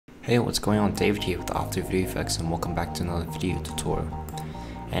Hey, what's going on? David here with After Video Effects, and welcome back to another video tutorial.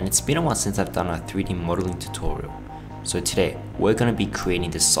 And it's been a while since I've done a 3D modeling tutorial. So today we're going to be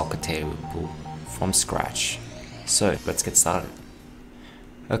creating this soccer table from scratch. So let's get started.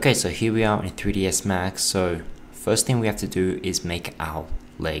 Okay, so here we are in 3ds Max. So first thing we have to do is make our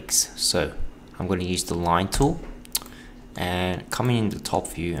legs. So I'm going to use the line tool, and coming in the top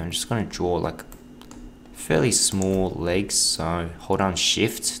view, I'm just going to draw like fairly small legs. So hold down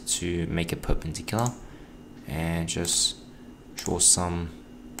shift to make it perpendicular and just draw some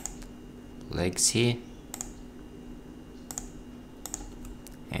legs here.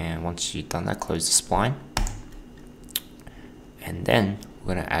 And once you've done that, close the spline, and then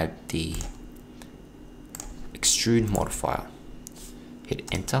we're going to add the extrude modifier. Hit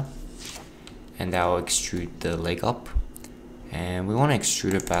enter, and that will extrude the leg up, and we want to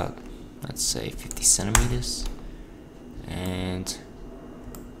extrude about, let's say, 50 centimeters, and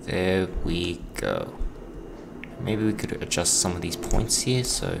there we go. Maybe we could adjust some of these points here,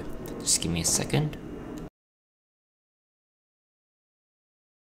 so just give me a second.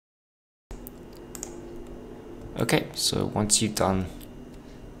 Okay, so once you've done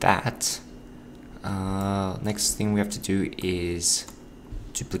that, next thing we have to do is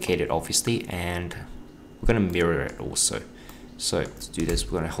duplicate it, obviously, and we're going to mirror it also. So to do this,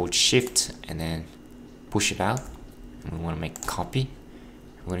 we're going to hold shift and then push it out, and we want to make a copy.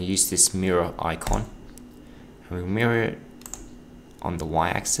 We're going to use this mirror icon, and we mirror it on the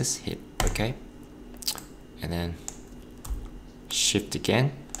y-axis, hit OK, and then shift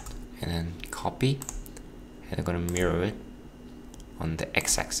again, and then copy, and we're going to mirror it on the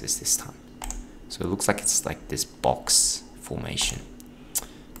x-axis this time. So it looks like it's like this box formation.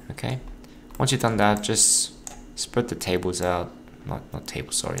 Okay, once you've done that, just spread the tables out, not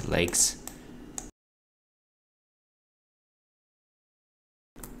tables, sorry, legs.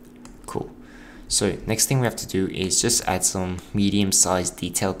 Cool. So next thing we have to do is just add some medium-sized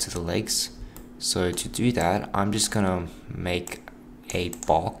detail to the legs. So to do that, I'm just gonna make a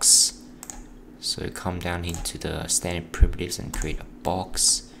box. So come down into the standard primitives and create a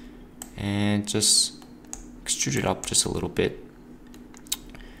box, and just extrude it up just a little bit,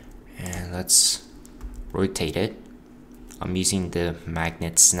 and let's rotate it. I'm using the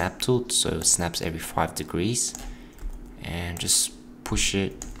magnet snap tool, so it snaps every 5 degrees, and just push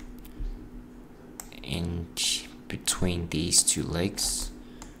it in between these two legs.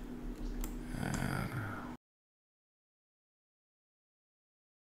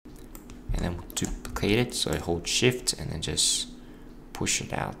 And then we'll duplicate it, so I hold shift and then just push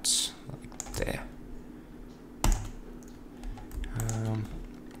it out like there.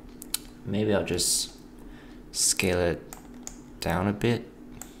 Maybe I'll just scale it down a bit,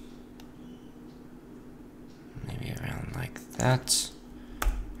 maybe around like that,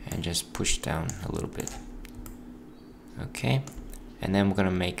 and just push down a little bit. Okay, and then we're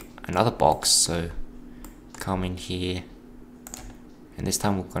gonna make another box. So come in here, and this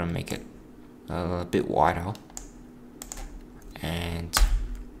time we're gonna make it a bit wider, and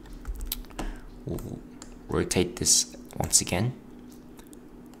we'll rotate this once again.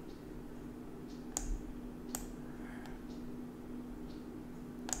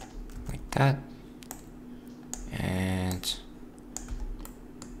 That, and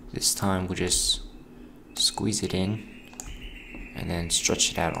this time we'll just squeeze it in and then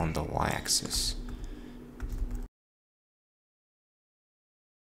stretch it out on the y-axis.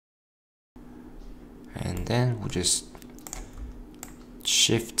 And then we'll just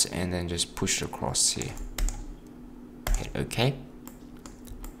shift and then just push it across here. Hit OK,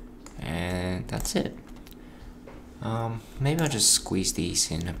 and that's it. Maybe I'll just squeeze these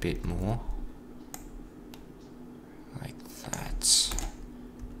in a bit more, like that,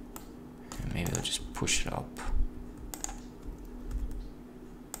 and maybe I'll just push it up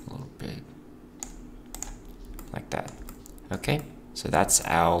a little bit, like that. Okay, so that's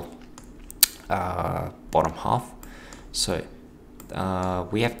our bottom half. So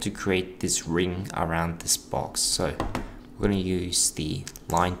we have to create this ring around this box, so we're going to use the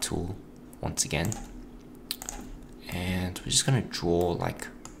line tool once again. And we're just gonna draw like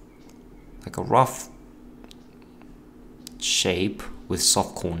a rough shape with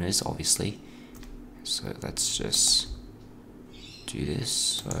soft corners, obviously. So let's just do this.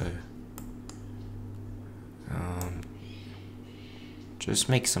 So just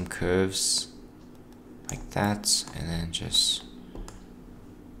make some curves like that, and then just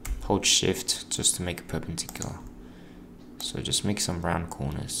hold shift just to make it perpendicular. So just make some round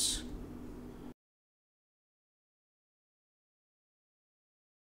corners.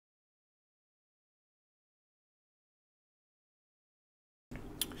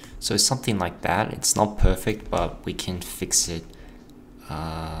 So something like that. It's not perfect, but we can fix it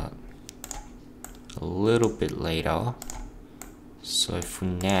a little bit later. So for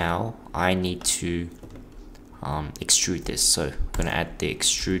now, I need to extrude this. So I'm gonna add the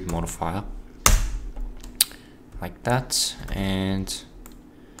extrude modifier like that, and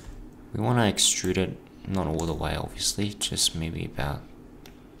we want to extrude it not all the way, obviously, just maybe about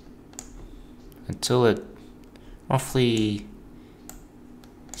until it roughly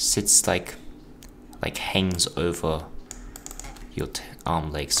sits like hangs over your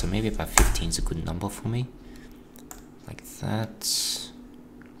arm leg. So maybe about 15 is a good number for me, like that.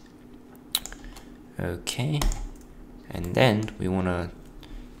 Okay, and then we want to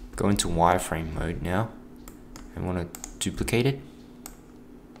go into wireframe mode now. I want to duplicate it,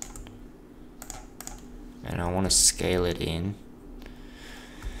 and I want to scale it in.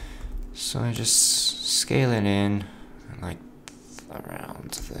 So I just scale it in like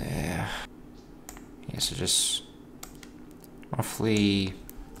around there. Yeah, so just roughly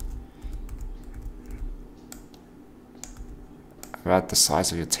about the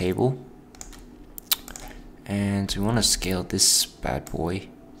size of your table. And we want to scale this bad boy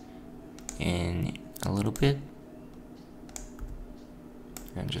in a little bit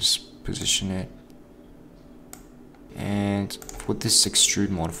and just position it. And with this extrude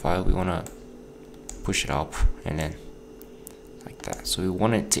modifier, we want to push it up and then like that. So we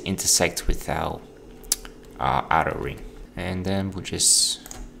want it to intersect with our outer ring, and then we'll just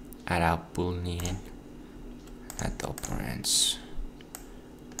add our boolean at the operands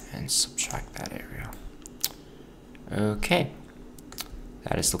and subtract that area. Okay,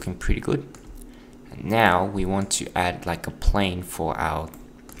 that is looking pretty good. And now we want to add like a plane for our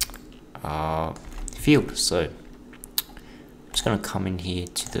field. So I'm just gonna come in here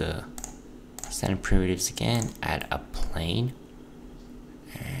to the standard primitives again, add a plane,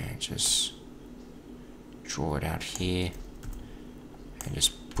 and just draw it out here and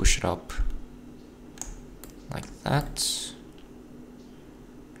just push it up like that.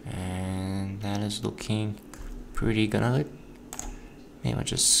 And that is looking pretty good. Maybe I'll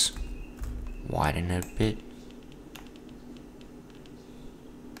just widen it a bit.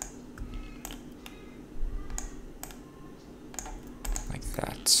 Like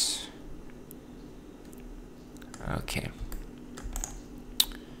that. Okay.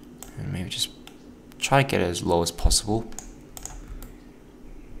 And maybe just try to get it as low as possible.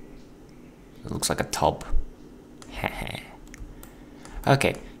 It looks like a tub.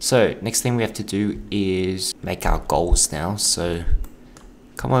 Okay, so next thing we have to do is make our goals now. So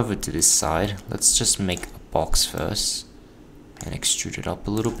come over to this side. Let's just make a box first and extrude it up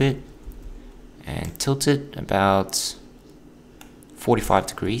a little bit and tilt it about 45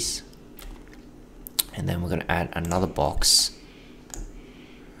 degrees. And then we're going to add another box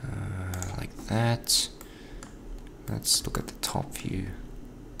like that. Let's look at the top view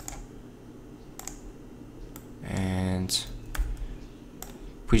and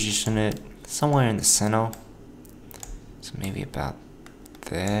position it somewhere in the center, so maybe about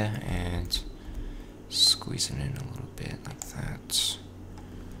there, and squeeze it in a little bit like that. So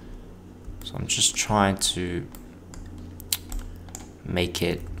I'm just trying to make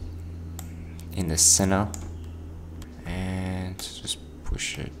it in the center and just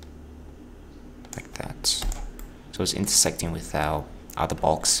push it like that, so it's intersecting with our other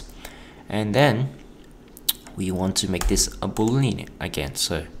box. And then we want to make this a boolean again,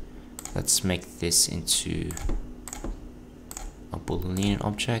 so let's make this into a boolean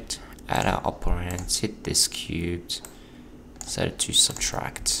object, add our operands, hit this cubed, set it to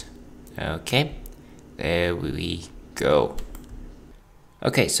subtract. Okay, there we go.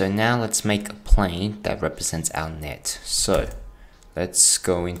 Okay, so now let's make a plane that represents our net. So let's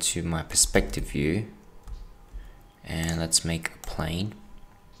go into my perspective view and let's make a plane.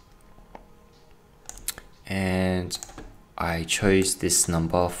 And I chose this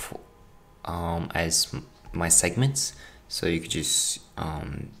number for, as my segments, so you could just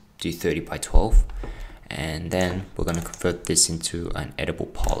do 30 by 12, and then we're going to convert this into an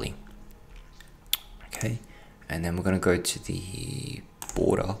editable poly. Okay, and then we're going to go to the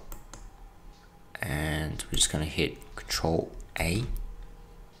border and we're just going to hit Control A,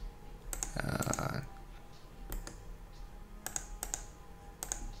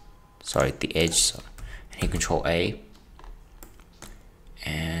 sorry, the edge, so hit Control A,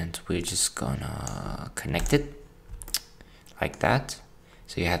 and we're just gonna connect it like that.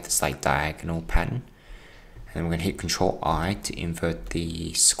 So you have this like diagonal pattern, and we're gonna hit Control I to invert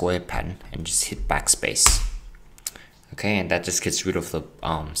the square pattern and just hit backspace. Okay, and that just gets rid of the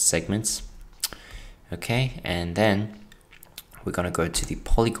segments. Okay, and then we're going to go to the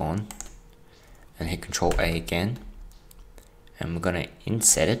polygon and hit Control A again, and we're going to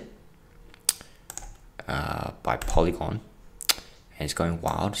inset it by polygon, and it's going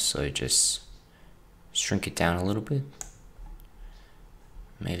wild, so just shrink it down a little bit,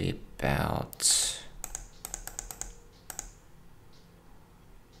 maybe about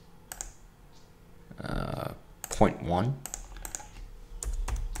 0.1,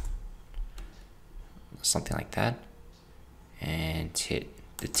 something like that, and hit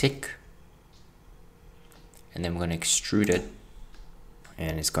the tick, and then we're going to extrude it,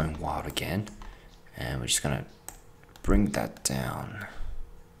 and it's going wild again, and we're just going to bring that down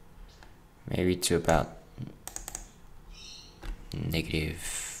maybe to about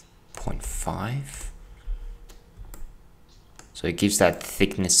 -0.5, so it gives that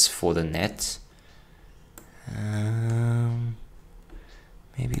thickness for the net.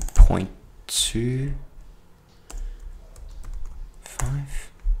 Maybe 0.25,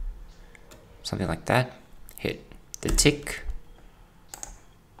 something like that. Hit the tick,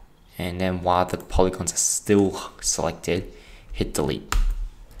 and then while the polygons are still selected, hit delete,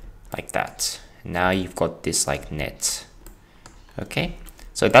 like that. Now you've got this like net. Okay,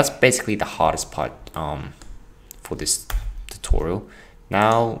 so that's basically the hardest part for this tutorial.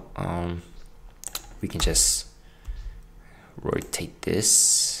 Now we can just rotate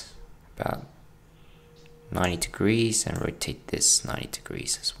this about 90 degrees and rotate this 90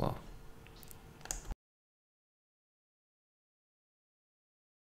 degrees as well.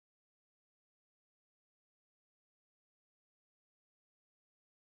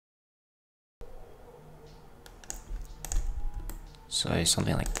 So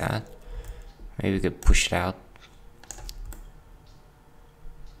something like that. Maybe we could push it out,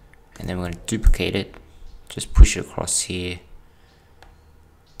 and then we're going to duplicate it, just push it across here.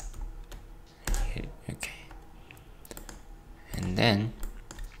 Okay, and then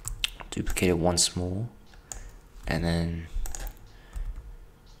duplicate it once more, and then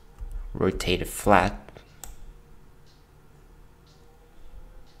rotate it flat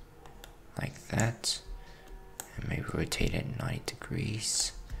like that, and maybe rotate it 90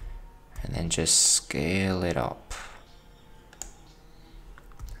 degrees, and then just scale it up,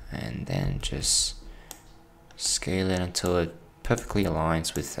 and then just scale it until it perfectly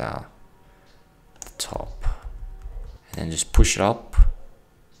aligns with the top, and then just push it up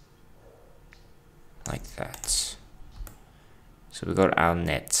like that. So we got our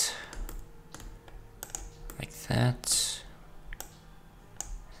net like that,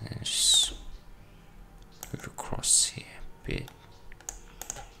 and then just move across here a bit.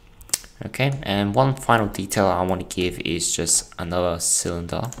 Okay, and one final detail I want to give is just another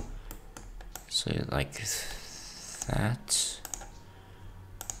cylinder, so like that.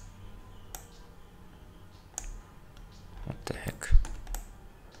 What the heck?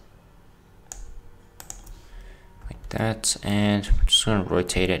 Like that, and I'm just going to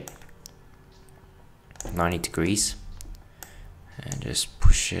rotate it 90 degrees and just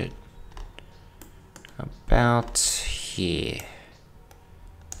push it about here,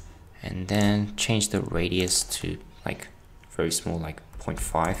 and then change the radius to like very small, like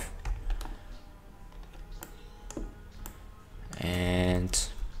 0.5, and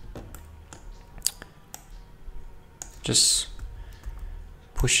just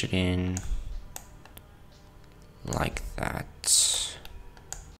push it in like that.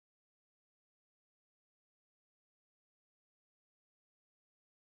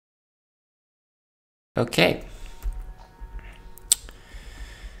 Okay,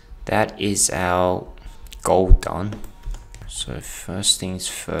 that is our goal done. So first things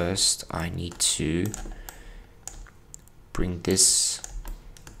first, I need to bring this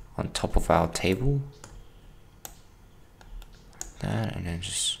on top of our table, like that, and then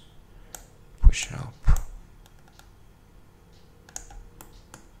just push it up.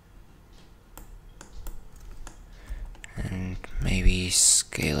 And maybe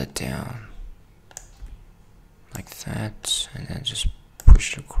scale it down like that, and then just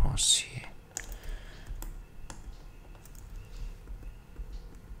push it across here.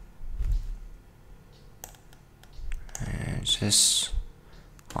 And just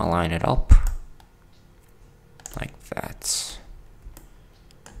align it up like that,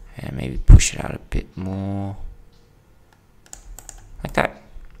 and maybe push it out a bit more like that.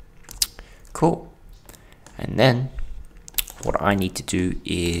 Cool. And then what I need to do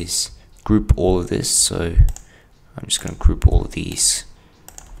is group all of this, so I'm just going to group all of these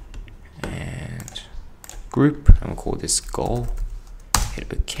and group, and we'll call this goal.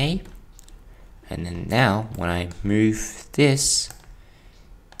 Hit OK, and then now when I move this,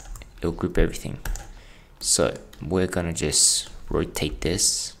 it'll group everything. So we're gonna just rotate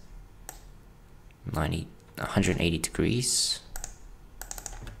this 180 degrees,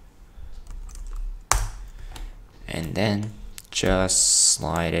 and then just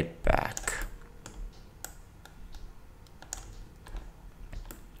slide it back.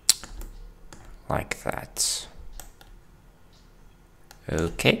 Like that.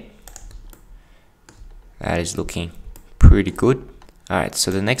 Okay. That is looking pretty good. Alright, so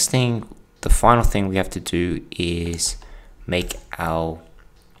the next thing, the final thing we have to do is make our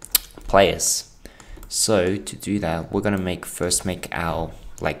players. So to do that, we're gonna first make our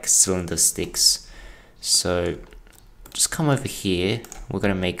like cylinder sticks. So just come over here, we're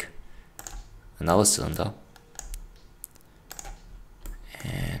gonna make another cylinder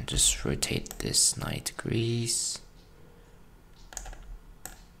and just rotate this 90 degrees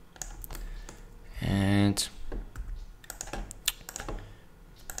and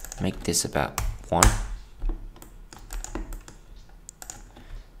make this about 1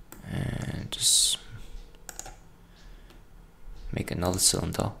 and just make another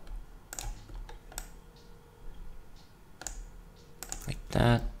cylinder like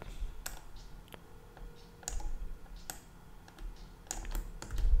that.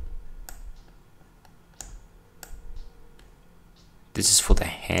 This is for the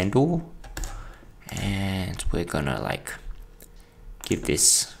handle, and we're gonna like give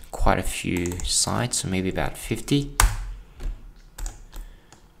this quite a few sides, so maybe about 50.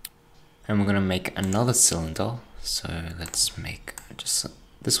 And we're gonna make another cylinder, so let's make just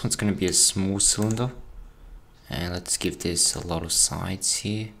this one's gonna be a small cylinder, and let's give this a lot of sides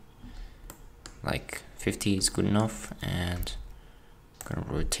here, like 50 is good enough. And I'm gonna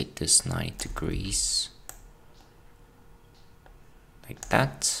rotate this 90 degrees like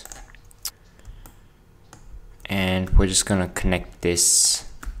that, and we're just gonna connect this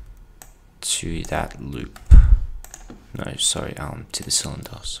to that loop. No, sorry, to the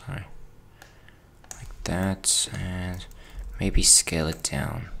cylinder, sorry. Like that, and maybe scale it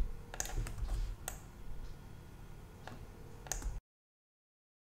down.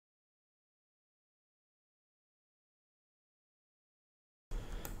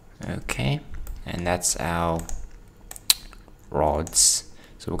 Okay, and that's our rods.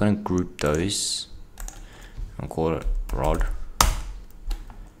 So we're gonna group those and call it rod.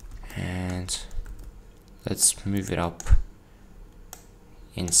 And let's move it up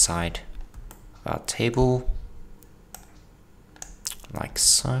inside our table like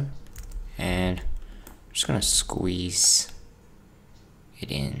so, and I'm just gonna squeeze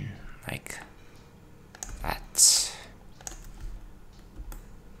it in like that.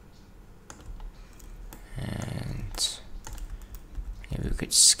 And maybe we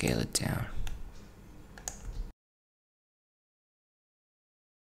could scale it down.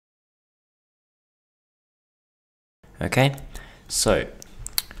 Okay, so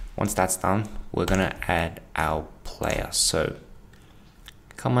once that's done, we're gonna add our player. So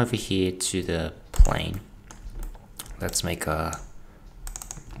come over here to the plane. Let's make a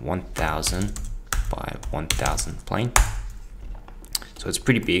 1000 by 1000 plane. So it's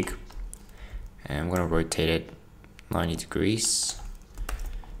pretty big, and I'm gonna rotate it 90 degrees.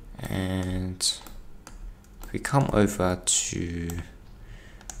 And if we come over to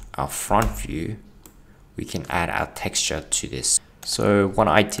our front view, we can add our texture to this. So what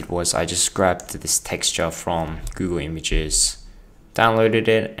I did was I just grabbed this texture from Google Images, downloaded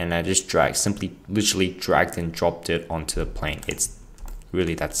it, and I just literally dragged and dropped it onto the plane. It's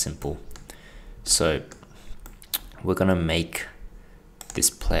really that simple. So we're gonna make this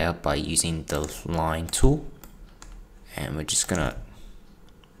player by using the line tool, and we're just gonna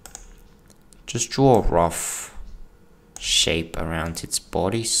draw a rough shape around its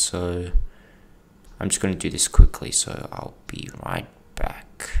body. So I'm just going to do this quickly, so I'll be right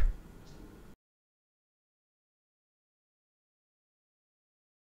back.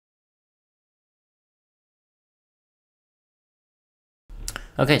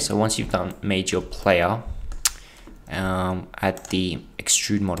 Okay, so once you've made your player, add the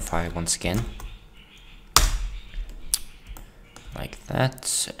extrude modifier once again, like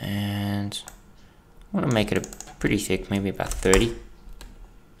that, and I want to make it pretty thick, maybe about 30.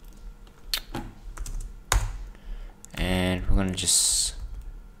 And we're gonna just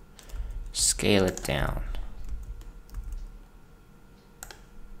scale it down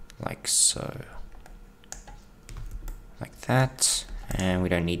like so, like that, and we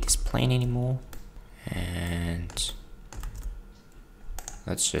don't need this plane anymore. And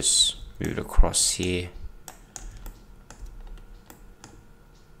let's just move it across here,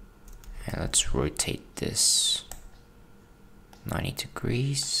 and let's rotate this 90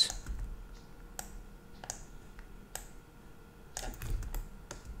 degrees.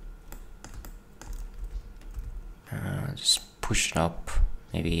 Just push it up,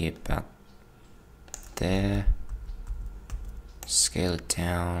 maybe about there. Scale it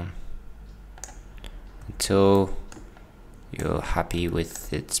down until you're happy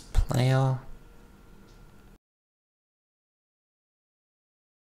with its player.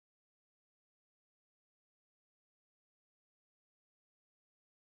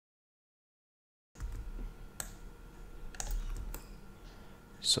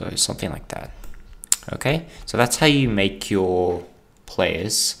 So something like that. Okay, so that's how you make your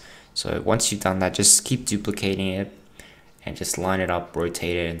players. So once you've done that, just keep duplicating it and just line it up,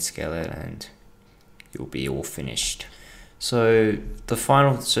 rotate it and scale it, and you'll be all finished. So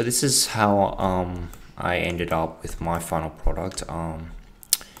this is how I ended up with my final product.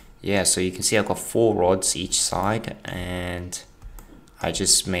 Yeah, so you can see I've got 4 rods each side, and I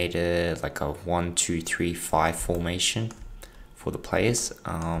just made it like a 1, 2, 3, 5 formation for the players.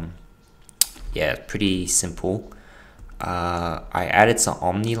 Yeah, pretty simple. I added some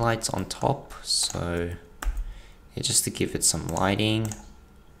Omni lights on top, so yeah, just to give it some lighting.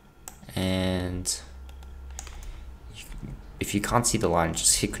 And if you can't see the line,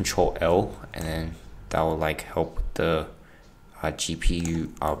 just hit Control L, and then that will like help with the GPU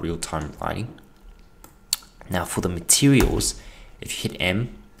real-time lighting. Now for the materials, if you hit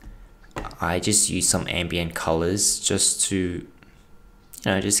M, I just use some ambient colors just to,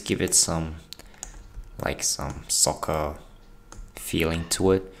 just give it some soccer feeling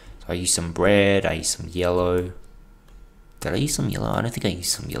to it. So I use some red, I use some yellow. Did I use some yellow? I don't think I used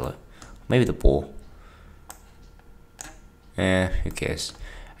some yellow. Maybe the ball. Who cares?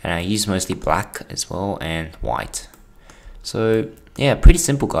 And I use mostly black as well and white. So yeah, pretty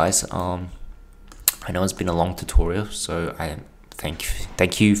simple, guys. I know it's been a long tutorial, so I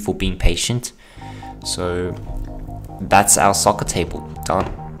thank you for being patient. So that's our soccer table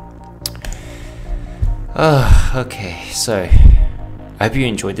done. Okay, so I hope you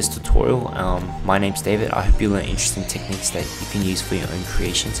enjoyed this tutorial. My name's David. I hope you learned interesting techniques that you can use for your own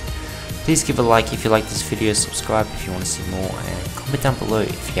creations. Please give a like if you like this video, subscribe if you want to see more, and comment down below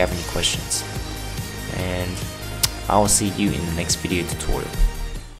if you have any questions. And I will see you in the next video tutorial.